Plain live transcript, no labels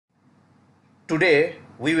Today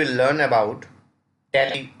we will learn about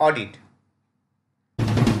Tally Audit.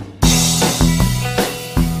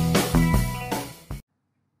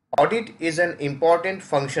 Audit is an important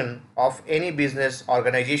function of any business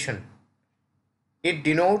organization. It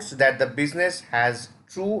denotes that the business has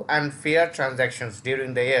true and fair transactions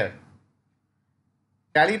during the year.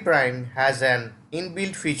 Tally Prime has an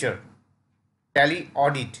inbuilt feature, Tally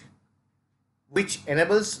Audit, which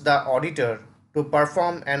enables the auditor to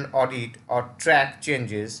perform an audit or track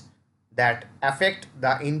changes that affect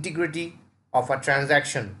the integrity of a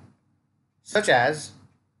transaction, such as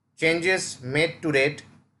changes made to date,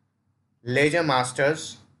 ledger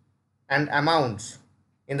masters, and amounts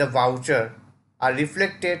in the voucher are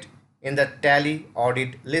reflected in the Tally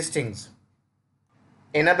Audit listings.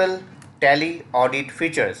 Enable Tally Audit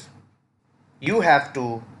features. You have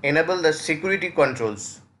to enable the security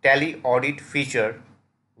controls Tally Audit feature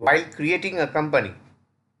while creating a company.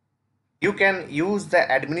 You can use the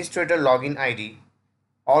administrator login ID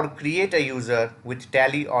or create a user with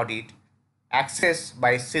Tally Audit access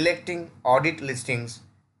by selecting audit listings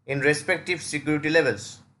in respective security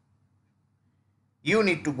levels. You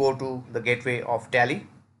need to go to the gateway of Tally,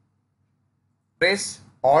 press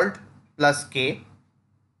Alt plus K,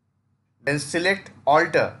 then select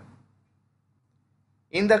Alter.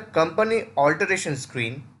 In the company alteration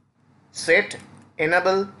screen, set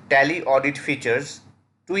Enable Tally Audit features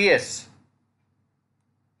to Yes.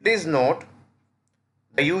 Please note,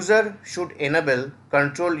 the user should enable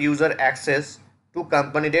control user access to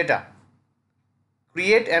company data.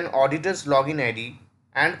 Create an auditor's login ID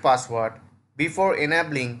and password before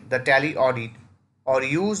enabling the Tally Audit, or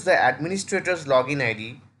use the administrator's login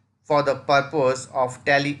ID for the purpose of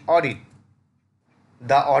Tally Audit.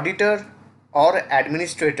 The auditor or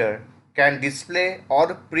administrator can display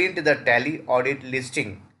or print the Tally Audit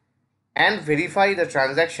listing and verify the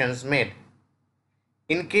transactions made.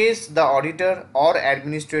 In case the auditor or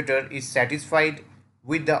administrator is satisfied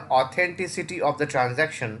with the authenticity of the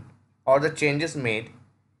transaction or the changes made,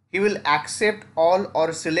 he will accept all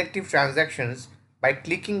or selective transactions by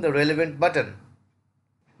clicking the relevant button.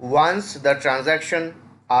 Once the transactions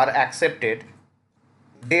are accepted,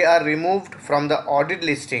 they are removed from the audit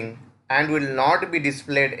listing and will not be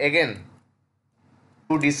displayed again.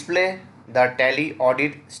 To display the Tally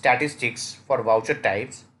Audit statistics for voucher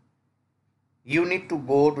types, you need to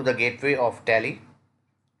go to the gateway of Tally,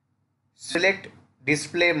 select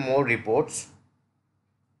Display More Reports,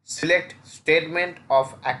 select Statement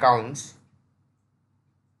of Accounts,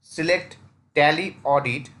 select Tally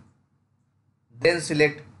Audit, then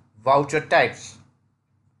select Voucher Types.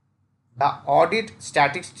 The Audit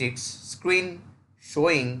Statistics screen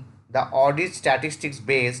showing the audit statistics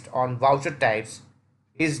based on voucher types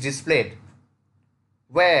is displayed,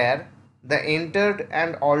 where the entered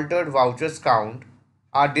and altered vouchers count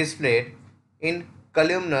are displayed in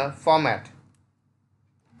columnar format.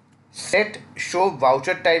 Set Show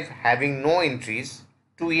Voucher Type Having No Entries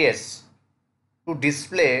to Yes to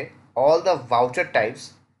display all the voucher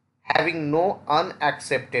types having no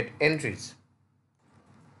unaccepted entries.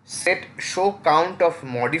 Set Show Count of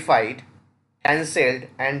Modified, Cancelled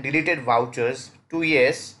and Deleted Vouchers to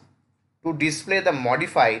Yes to display the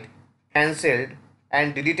modified, cancelled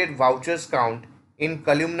and deleted vouchers count in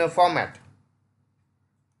columnar format.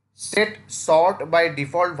 Set Sort by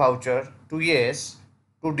Default Voucher to Yes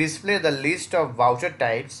to display the list of voucher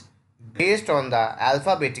types based on the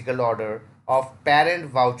alphabetical order of parent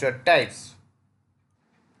voucher types.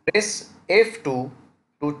 Press F2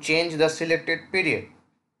 to change the selected period.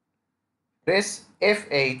 Press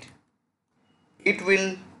F8. It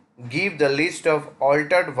will give the list of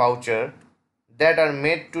altered voucher that are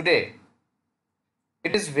made today.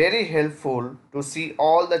 It is very helpful to see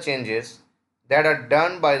all the changes that are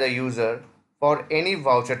done by the user for any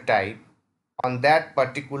voucher type on that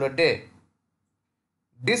particular day.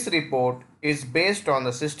 This report is based on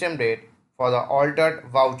the system date for the altered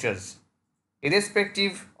vouchers,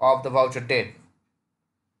 irrespective of the voucher date.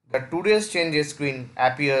 The Today's Changes screen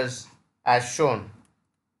appears as shown.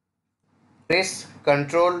 Press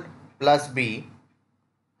Ctrl plus B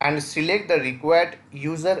and select the required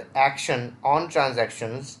user action on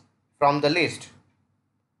transactions from the list.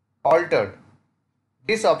 Altered.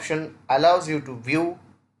 This option allows you to view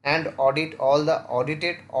and audit all the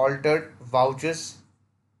audited altered vouchers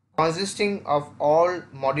consisting of all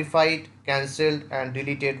modified, cancelled and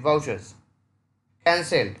deleted vouchers.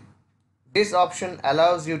 Cancelled. This option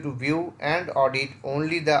allows you to view and audit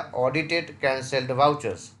only the audited cancelled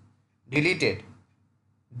vouchers. Deleted.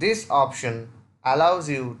 This option allows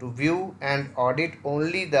you to view and audit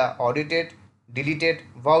only the audited deleted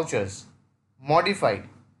vouchers. Modified.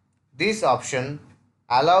 This option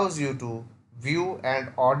allows you to view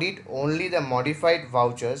and audit only the modified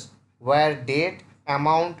vouchers where date,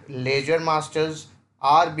 amount, ledger masters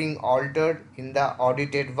are being altered in the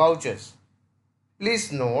audited vouchers.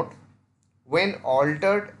 Please note, when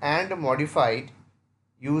altered and modified,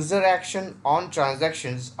 user action on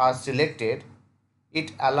transactions are selected.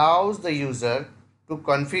 It allows the user to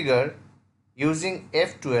configure using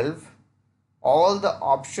F12 all the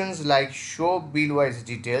options like show bill-wise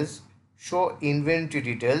details, show inventory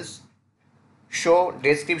details, show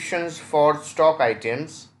descriptions for stock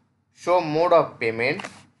items, show mode of payment,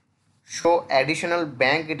 show additional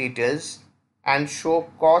bank details, and show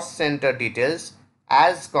cost center details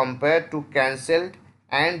as compared to cancelled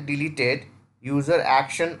and deleted user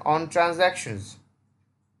action on transactions.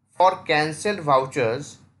 For cancelled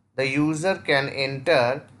vouchers, the user can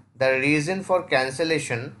enter the reason for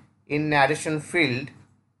cancellation in narration field,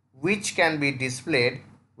 which can be displayed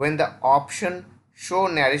when the option show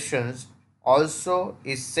narrations also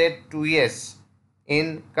is set to yes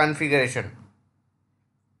in configuration.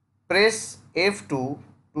 Press F2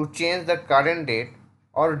 to change the current date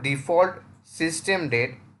or default system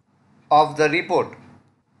date of the report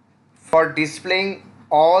for displaying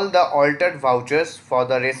all the altered vouchers for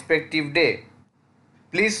the respective day.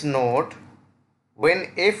 Please note, when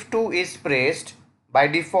F2 is pressed, by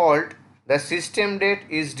default the system date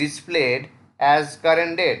is displayed as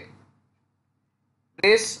current date.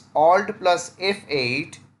 Press Alt plus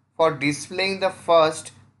F8 for displaying the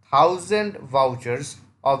first 1000 vouchers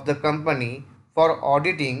of the company for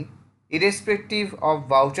auditing irrespective of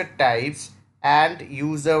voucher types and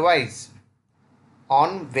user wise.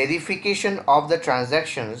 On verification of the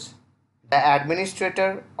transactions, the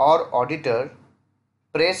administrator or auditor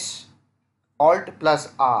press Alt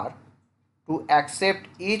plus R to accept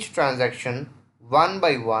each transaction one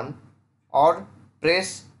by one, or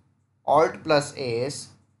press Alt plus S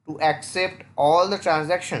to accept all the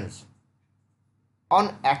transactions.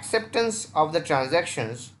 On acceptance of the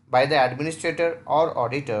transactions by the administrator or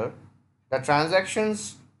auditor, the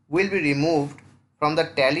transactions will be removed from the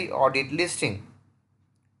Tally Audit listing.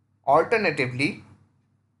 Alternatively,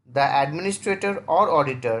 the administrator or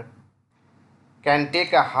auditor can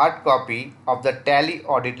take a hard copy of the Tally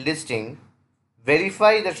Audit listing,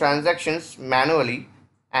 verify the transactions manually,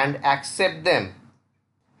 and accept them.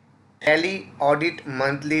 Tally Audit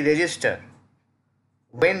Monthly Register.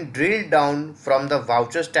 When drilled down from the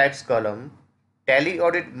Vouchers Types column, Tally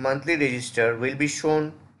Audit Monthly Register will be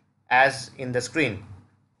shown as in the screen.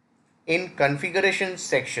 In Configuration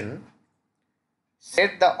section,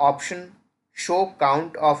 set the option Show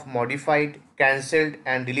Count of Modified, Cancelled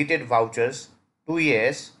and Deleted Vouchers to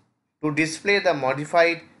Yes to display the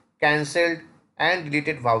modified, cancelled and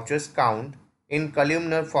deleted vouchers count in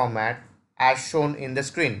columnar format as shown in the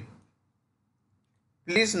screen.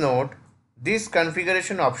 Please note, this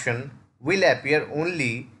configuration option will appear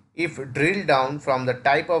only if drilled down from the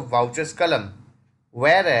type of vouchers column,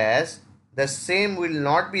 whereas the same will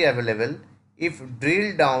not be available if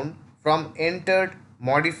drilled down from entered,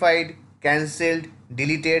 modified, cancelled,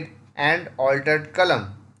 deleted and altered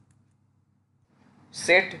column.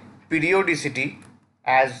 Set periodicity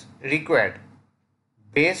as required.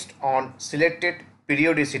 Based on selected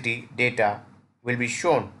periodicity, data will be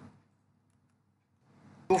shown.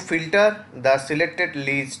 To filter the selected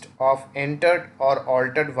list of entered or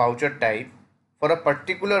altered voucher type for a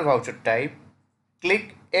particular voucher type,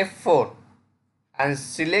 click F4 and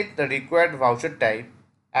select the required voucher type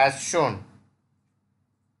as shown.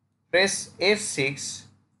 Press F6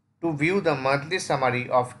 to view the monthly summary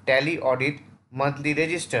of Tally Audit Monthly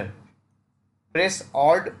Register. Press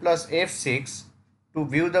Alt plus F6 to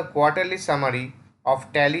view the quarterly summary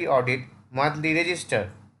of Tally Audit Monthly Register.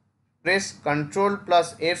 Press Ctrl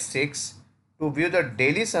plus F6 to view the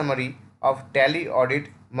daily summary of Tally Audit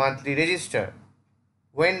Monthly Register.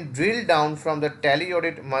 When drilled down from the Tally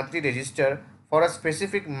Audit Monthly Register for a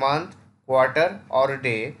specific month, quarter or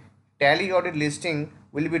day, Tally Audit listing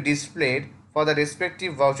will be displayed for the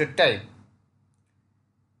respective voucher type.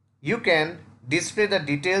 You can display the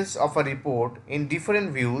details of a report in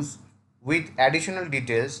different views with additional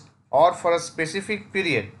details or for a specific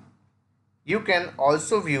period. You can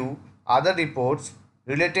also view other reports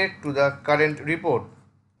related to the current report.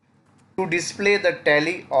 To display the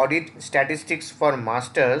Tally Audit statistics for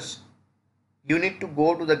masters, you need to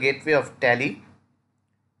go to the gateway of Tally,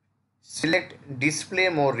 select Display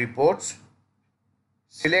More Reports,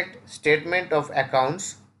 select Statement of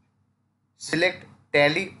Accounts, select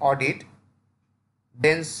Tally Audit,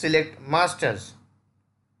 then select Masters.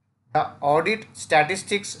 The Audit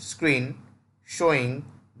Statistics screen showing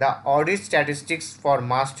the audit statistics for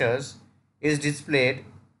masters is displayed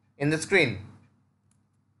in the screen.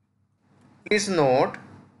 Please note,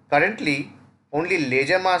 currently only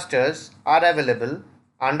ledger masters are available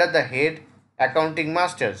under the head Accounting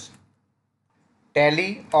Masters.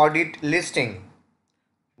 Tally Audit Listing.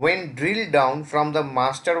 When drilled down from the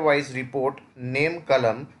master-wise report name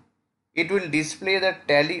column, it will display the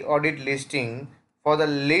Tally Audit listing for the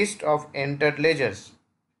list of entered ledgers.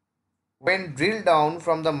 When drilled down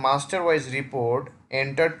from the master-wise report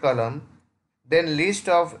entered column, then list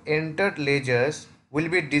of entered ledgers will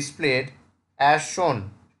be displayed as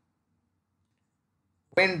shown.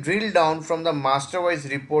 When drilled down from the master-wise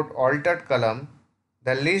report altered column,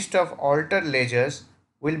 the list of altered ledgers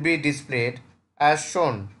will be displayed as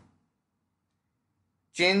shown.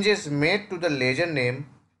 Changes made to the ledger name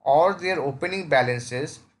or their opening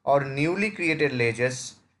balances or newly created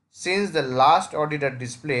ledgers since the last audit are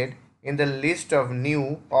displayed in the list of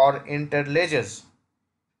new or entered ledgers.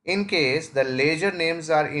 In case the ledger names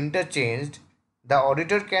are interchanged, the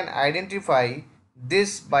auditor can identify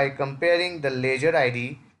this by comparing the ledger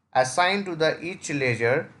ID assigned to each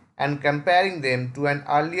ledger and comparing them to an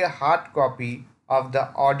earlier hard copy of the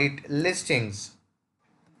audit listings.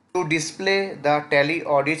 To display the Tally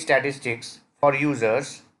audit statistics for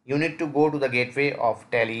users, you need to go to the gateway of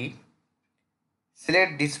Tally,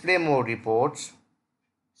 select Display More Reports,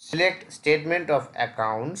 select Statement of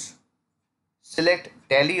Accounts, select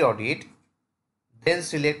Tally Audit, then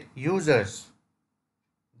select Users.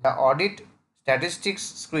 The audit statistics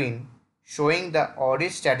screen showing the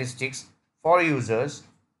audit statistics for users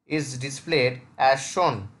is displayed as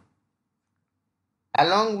shown.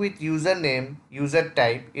 Along with username, user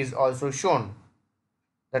type is also shown.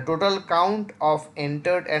 The total count of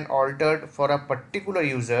entered and altered for a particular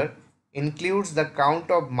user includes the count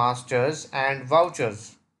of masters and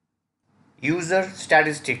vouchers. User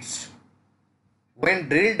statistics. When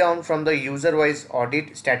drilled down from the user-wise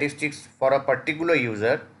audit statistics for a particular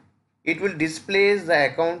user, it will display the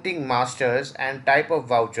accounting masters and type of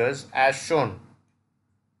vouchers as shown.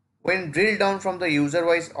 When drilled down from the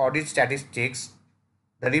user-wise audit statistics,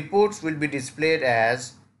 the reports will be displayed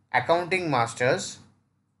as accounting masters.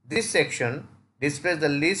 This section displays the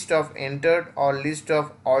list of entered or list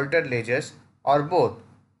of altered ledgers or both.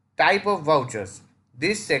 Type of vouchers.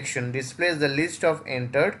 This section displays the list of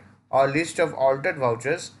entered or list of altered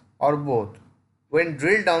vouchers or both. When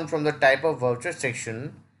drilled down from the type of voucher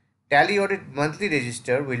section, Tally Audit monthly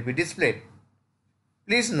register will be displayed.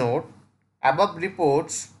 Please note, above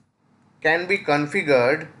reports can be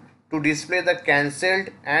configured to display the cancelled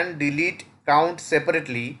and delete count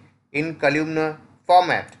separately in columnar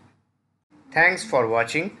format. Thanks for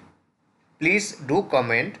watching. Please do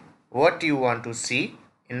comment what you want to see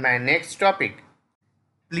in my next topic.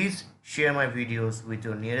 Please share my videos with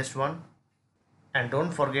your nearest one and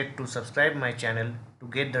don't forget to subscribe my channel to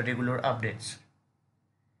get the regular updates.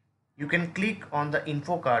 You can click on the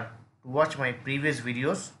info card to watch my previous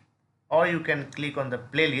videos, or you can click on the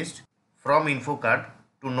playlist from info card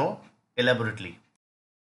to know elaborately.